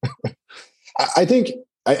 I think,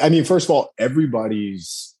 I mean, first of all,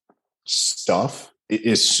 everybody's stuff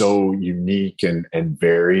is so unique and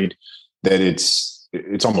varied that it's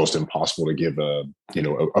almost impossible to give a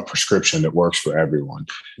prescription that works for everyone.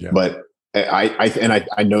 Yeah. But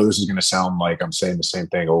I know this is going to sound like I'm saying the same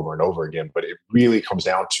thing over and over again, but it really comes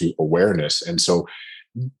down to awareness. And so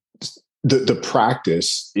the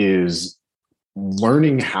practice is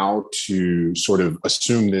learning how to sort of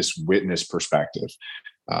assume this witness perspective.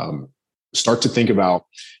 Start to think about,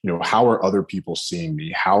 how are other people seeing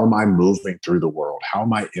me? How am I moving through the world? How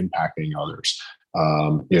am I impacting others?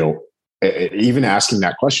 Even asking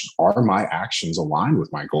that question, are my actions aligned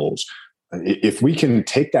with my goals? If we can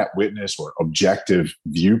take that witness or objective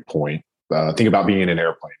viewpoint, think about being in an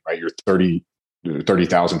airplane, right? You're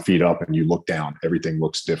 30,000 feet up and you look down, everything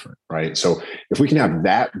looks different, right? So if we can have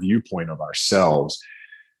that viewpoint of ourselves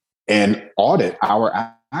and audit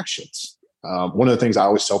our actions, one of the things I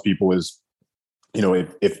always tell people is,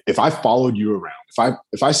 if I followed you around,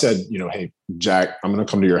 if I said, hey, Jack, I'm going to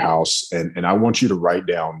come to your house and I want you to write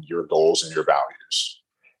down your goals and your values,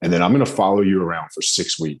 and then I'm going to follow you around for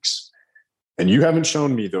 6 weeks, and you haven't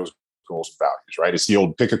shown me those goals and values, right? It's the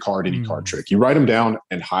old pick a card, any card trick. You write them down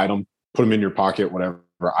and hide them, put them in your pocket, whatever.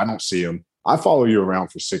 I don't see them. I follow you around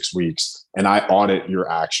for 6 weeks and I audit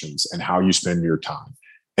your actions and how you spend your time.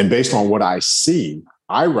 And based on what I see,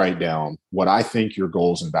 I write down what I think your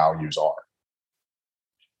goals and values are.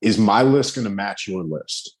 Is my list going to match your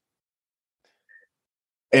list?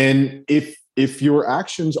 And if your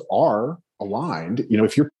actions are aligned,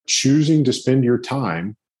 if you're choosing to spend your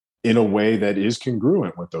time in a way that is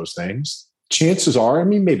congruent with those things, chances are,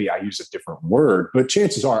 maybe I use a different word, but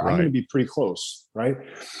chances are I'm going to be pretty close, right?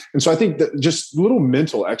 And so I think that just little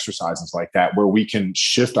mental exercises like that, where we can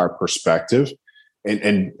shift our perspective,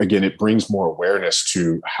 and again, it brings more awareness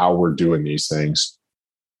to how we're doing these things.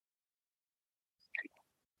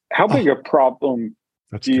 How big a problem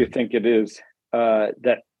do you think it is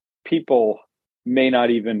that people may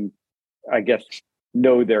not even, I guess,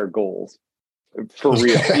 know their goals for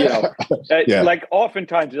real? Yeah. Like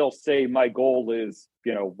oftentimes they'll say my goal is,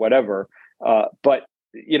 whatever, but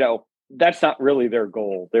that's not really their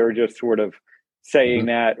goal. They're just sort of saying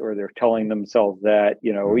that, or they're telling themselves that,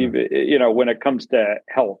 even, when it comes to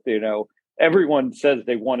health, everyone says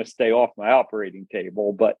they want to stay off my operating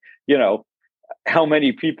table, but, how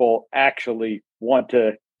many people actually want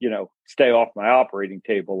to, stay off my operating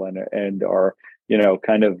table and are,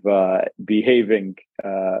 kind of behaving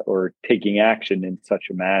or taking action in such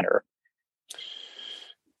a manner?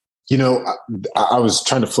 I was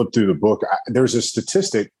trying to flip through the book. There's a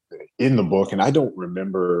statistic in the book, and I don't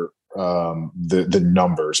remember the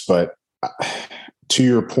numbers, but to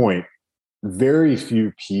your point, very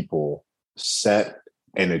few people set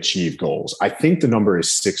and achieve goals. I think the number is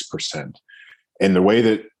 6%. And the way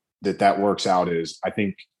that works out is, I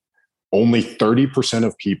think only 30%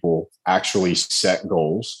 of people actually set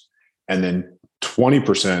goals, and then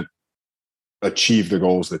 20% achieve the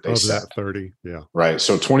goals that they set. 30, yeah. Right.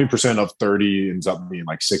 So 20% of 30 ends up being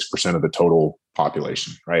like 6% of the total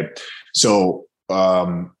population, right? So,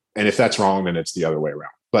 and if that's wrong, then it's the other way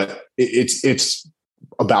around. But it's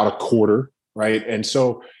about a quarter, right? And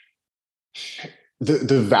so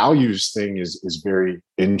the values thing is very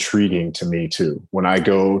intriguing to me too. When I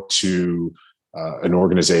go to an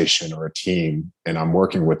organization or a team and I'm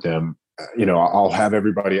working with them, I'll have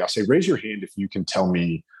everybody, I'll say, raise your hand if you can tell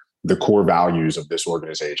me the core values of this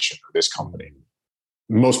organization or this company.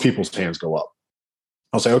 Most people's hands go up.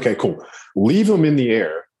 I'll say, okay, cool. Leave them in the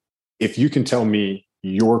air if you can tell me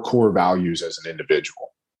your core values as an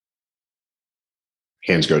individual.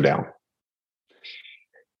 Hands go down.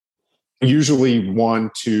 Usually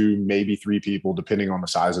 1, 2, maybe 3 people, depending on the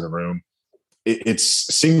size of the room. It's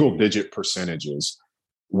single-digit percentages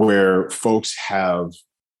where folks have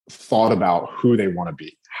thought about who they want to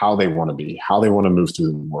be, how they want to be, how they want to move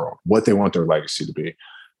through the world, what they want their legacy to be.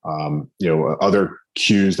 Other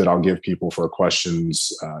cues that I'll give people for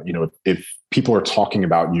questions, if people are talking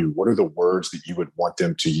about you, what are the words that you would want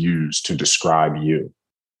them to use to describe you?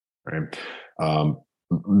 Right.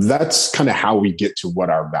 That's kind of how we get to what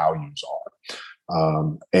our values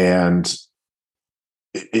are. And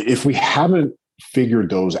if we haven't figured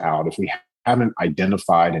those out, if we haven't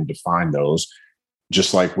identified and defined those,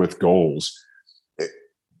 just like with goals,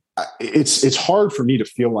 it's hard for me to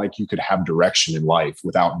feel like you could have direction in life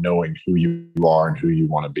without knowing who you are and who you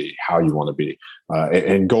want to be, how you want to be.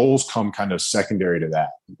 And goals come kind of secondary to that,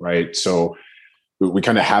 right? So we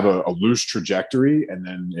kind of have a loose trajectory, and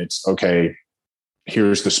then it's, okay,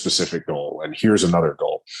 here's the specific goal, and here's another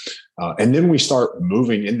goal. And then we start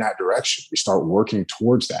moving in that direction. We start working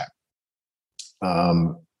towards that.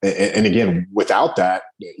 And again, without that,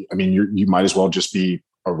 you might as well just be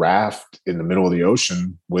a raft in the middle of the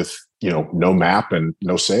ocean with, no map and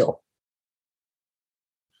no sail.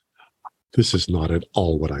 This is not at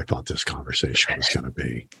all what I thought this conversation was going to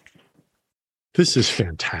be. This is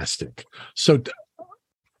fantastic. So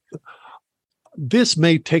this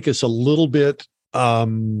may take us a little bit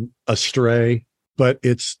astray, but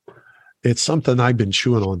it's something I've been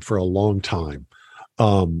chewing on for a long time.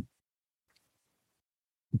 Do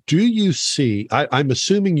you see, I'm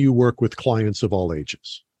assuming you work with clients of all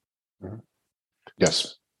ages.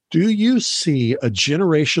 Yes. Do you see a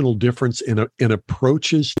generational difference in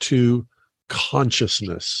approaches to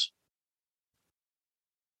consciousness?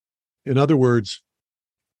 In other words,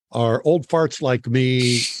 are old farts like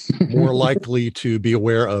me more likely to be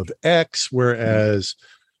aware of X, whereas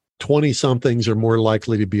 20-somethings are more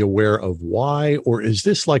likely to be aware of Y? Or is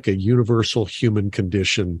this like a universal human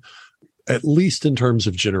condition, at least in terms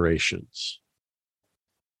of generations?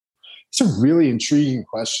 It's a really intriguing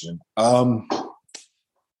question.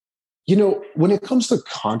 When it comes to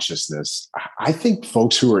consciousness, I think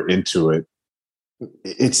folks who are into it,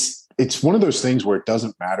 it's one of those things where it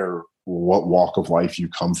doesn't matter what walk of life you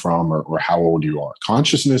come from or how old you are.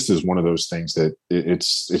 Consciousness is one of those things that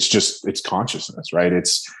it's consciousness, right?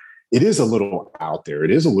 It is a little out there.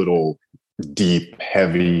 It is a little deep,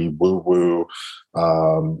 heavy, woo-woo.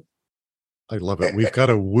 I love it. We've got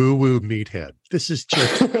a woo-woo meathead. This is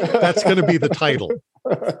just, that's going to be the title.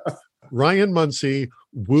 Ryan Munsey,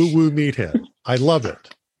 woo-woo meathead. I love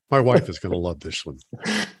it. My wife is going to love this one.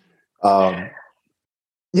 I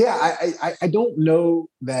don't know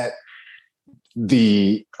that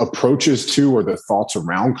the approaches to or the thoughts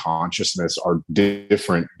around consciousness are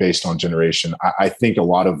different based on generation. I think a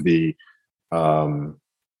lot of the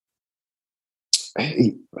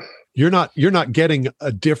you're not getting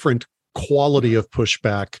a different quality of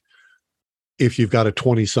pushback if you've got a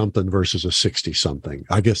 20-something versus a 60-something.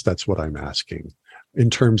 I guess that's what I'm asking in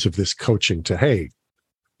terms of this coaching to, hey,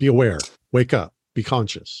 be aware, wake up, be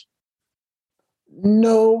conscious.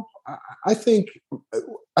 No, I think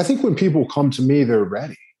when people come to me, they're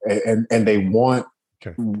ready and they want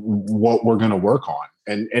what we're going to work on.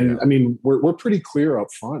 And I mean, we're pretty clear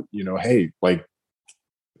up front, hey, like,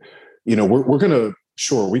 we're going to,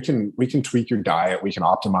 sure, we can tweak your diet. We can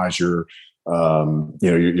optimize your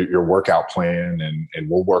workout plan and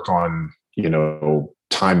we'll work on,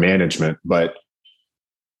 time management. But,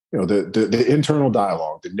 the internal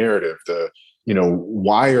dialogue, the narrative,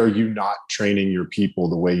 why are you not training your people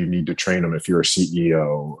the way you need to train them if you're a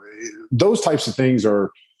CEO? Those types of things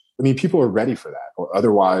people are ready for that. Or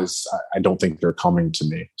otherwise, I don't think they're coming to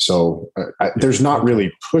me. So there's not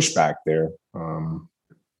really pushback there.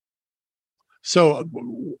 So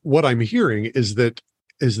what I'm hearing is that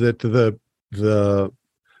the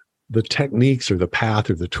techniques or the path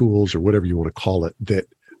or the tools or whatever you want to call it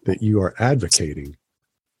that you are advocating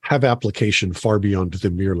have application far beyond the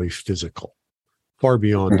merely physical, far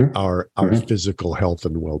beyond our physical health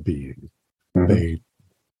and well-being. They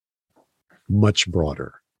much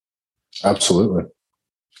broader. Absolutely.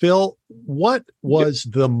 Phil, what was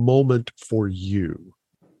the moment for you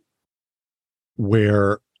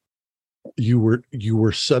where you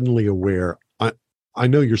were suddenly aware? I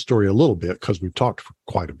know your story a little bit because we've talked for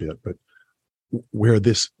quite a bit, but where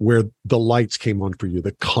the lights came on for you,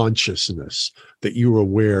 the consciousness that you were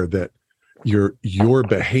aware that your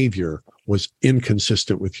behavior was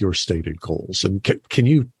inconsistent with your stated goals. And can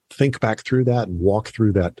you think back through that and walk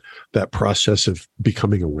through that process of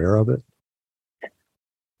becoming aware of it?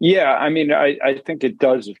 Yeah, I mean, I think it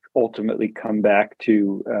does ultimately come back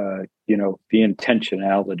to, the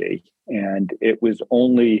intentionality. And it was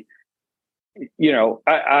only,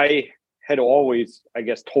 I had always, I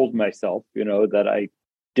guess, told myself, that I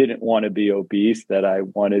didn't want to be obese, that I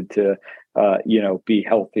wanted to, be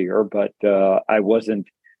healthier, but I wasn't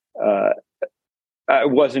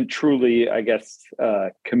truly, I guess,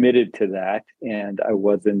 committed to that. And I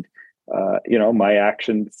wasn't, my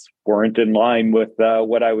actions weren't in line with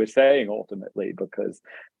what I was saying ultimately, because,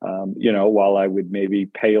 while I would maybe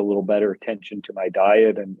pay a little better attention to my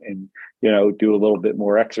diet and do a little bit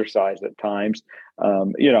more exercise at times,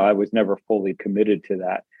 I was never fully committed to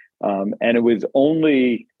that. And it was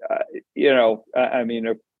only, of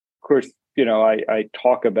course, I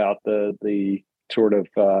talk about the sort of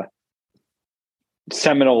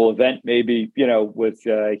seminal event maybe, with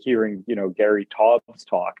hearing, Gary Taubes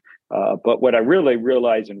talk. But what I really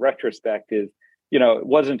realized in retrospect is, it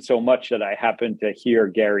wasn't so much that I happened to hear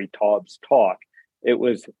Gary Taubes talk. It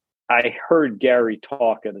was, I heard Gary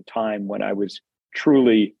talk at a time when I was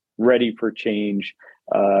truly ready for change,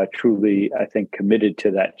 truly, I think, committed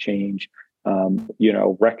to that change,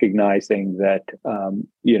 recognizing that,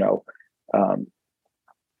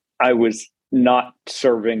 I was not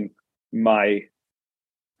serving my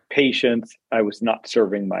patients. I was not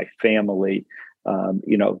serving my family.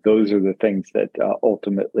 Those are the things that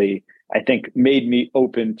ultimately, I think, made me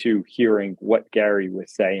open to hearing what Gary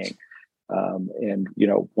was saying. And,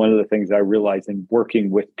 one of the things I realize in working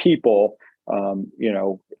with people,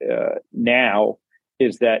 now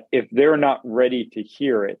is that if they're not ready to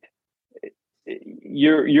hear it,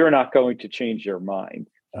 you're not going to change their mind.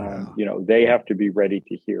 They have to be ready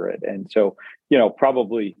to hear it. And so,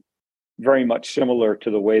 probably very much similar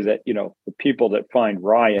to the way that, the people that find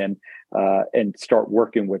Ryan and start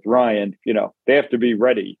working with Ryan, they have to be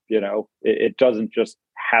ready. It doesn't just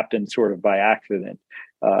happen sort of by accident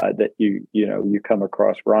that you come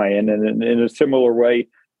across Ryan. And in a similar way,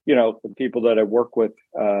 the people that I work with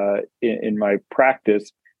in my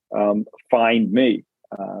practice find me.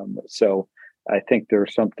 So I think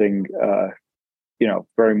there's something,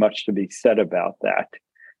 very much to be said about that.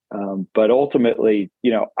 But ultimately,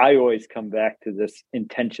 I always come back to this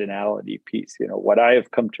intentionality piece. What I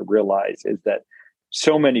have come to realize is that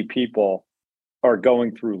so many people are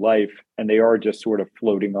going through life and they are just sort of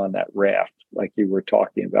floating on that raft, like you were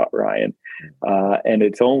talking about, Ryan. And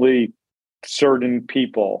it's only certain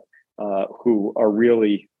people who are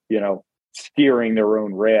really, steering their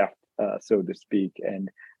own raft, so to speak,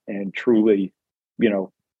 and truly,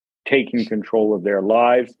 taking control of their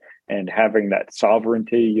lives and having that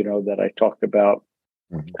sovereignty, that I talked about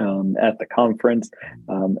at the conference.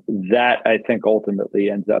 That I think ultimately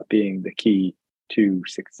ends up being the key to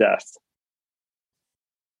success.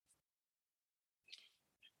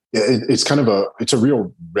 Yeah, it's kind of it's a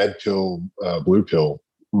real red pill, blue pill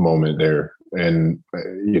moment there. And,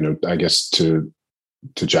 I guess to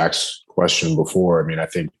Jack's question before, I mean, I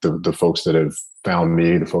think the folks that have found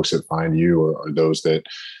me, the folks that find you are those that,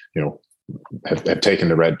 have taken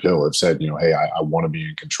the red pill, have said, hey, I want to be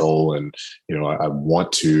in control. And, I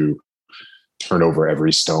want to turn over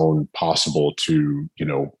every stone possible to,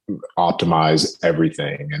 optimize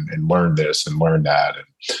everything and learn this and learn that.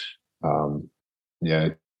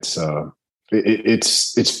 And,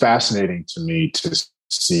 it's fascinating to me to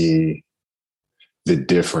see the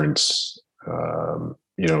difference,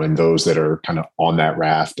 in those that are kind of on that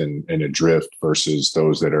raft and adrift versus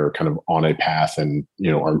those that are kind of on a path and,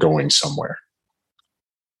 are going somewhere.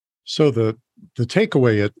 So the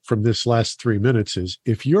takeaway from this last 3 minutes is,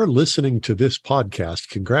 if you're listening to this podcast,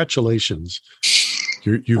 congratulations.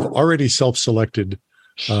 You've already self-selected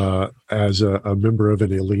as a member of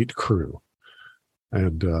an elite crew.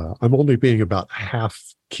 And I'm only being about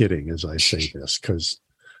half kidding as I say this, because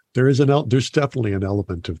there's definitely an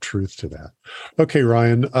element of truth to that. Okay,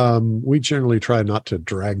 Ryan, we generally try not to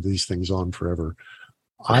drag these things on forever.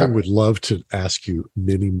 I would love to ask you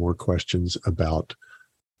many more questions about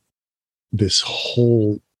this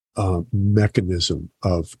whole mechanism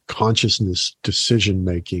of consciousness,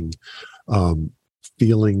 decision-making,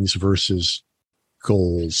 feelings versus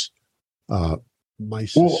goals. My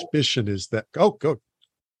suspicion is that, go.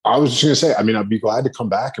 I was just going to say, I mean, I'd be glad to come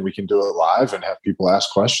back and we can do it live and have people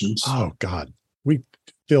ask questions. Oh God.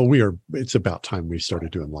 Phil, it's about time we started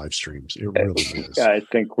doing live streams. It really is. I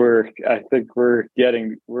think we're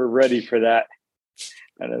ready for that.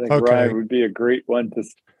 And I think Ryan would be a great one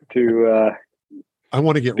to I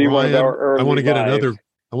want to get be Ryan. One of our early I want to get live.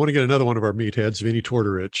 another one of our meatheads, Vinny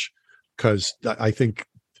Tortorich, because I think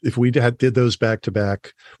if we did those back to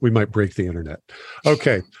back, we might break the internet.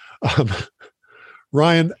 Okay.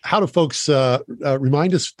 Ryan, how do folks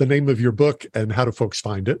remind us the name of your book and how do folks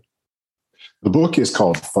find it? The book is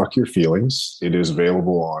called Fuck Your Feelings. It is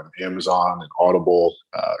available on Amazon and Audible.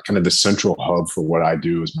 Kind of the central hub for what I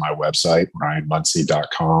do is my website,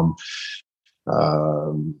 ryanmunsey.com.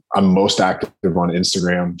 I'm most active on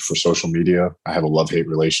Instagram for social media. I have a love-hate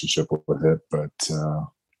relationship with it, but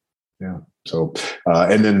yeah. So,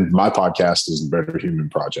 and then my podcast is the Better Human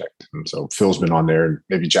Project. And so Phil's been on there.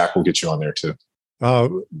 Maybe Jack will get you on there too.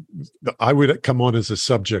 I would come on as a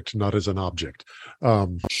subject, not as an object,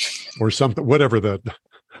 or something, whatever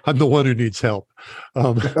I'm the one who needs help.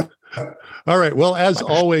 All right. Well, as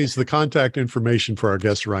always, the contact information for our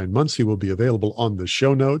guest, Ryan Munsey, will be available on the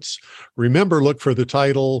show notes. Remember, look for the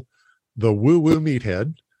title, The Woo Woo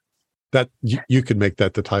Meathead. That you can make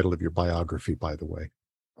that the title of your biography, by the way.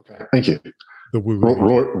 Okay. Thank you. The Woo Woo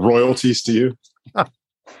royalties to you.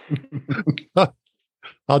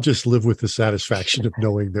 I'll just live with the satisfaction of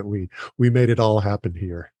knowing that we made it all happen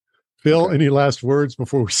here. Phil, any last words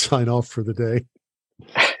before we sign off for the day?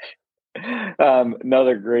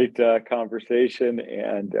 Another great conversation.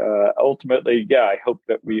 And ultimately, I hope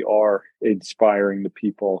that we are inspiring the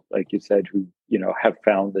people, like you said, who, have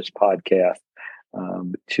found this podcast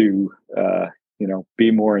to,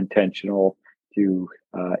 be more intentional, to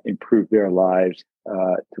improve their lives,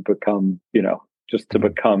 to become, to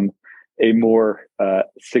become a more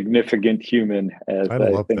significant human, as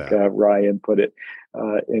I think Ryan put it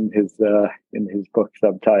in his book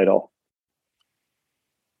subtitle.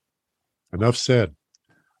 Enough said.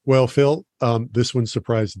 Well, Phil, this one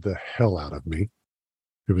surprised the hell out of me.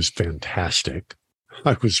 It was fantastic.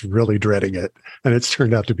 I was really dreading it, and it's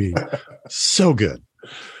turned out to be so good.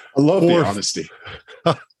 I love the honesty.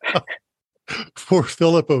 For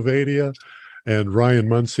Philip Ovadia and Ryan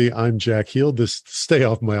Muncie, I'm Jack Heald. This Stay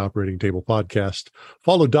Off My Operating Table podcast.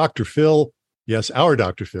 Follow Dr. Phil, yes, our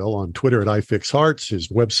Dr. Phil, on Twitter at iFixHearts. His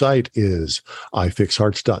website is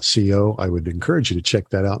ifixhearts.co. I would encourage you to check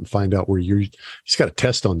that out and find out where he's got a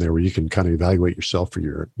test on there where you can kind of evaluate yourself for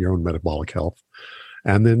your own metabolic health.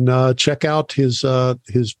 And then check out his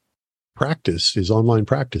practice, his online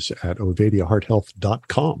practice at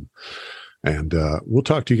ovadiahearthealth.com. And we'll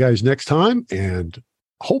talk to you guys next time, and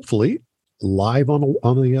hopefully live on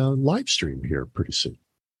a live stream here pretty soon.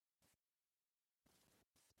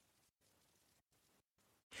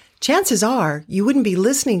 Chances are you wouldn't be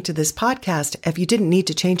listening to this podcast if you didn't need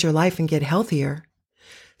to change your life and get healthier.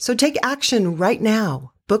 So take action right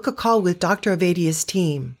now. Book a call with Dr. Ovadia's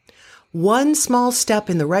team. One small step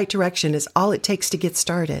in the right direction is all it takes to get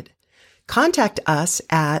started. Contact us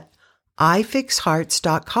at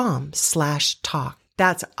ifixhearts.com/talk.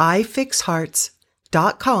 That's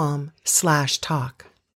ifixhearts.com/talk.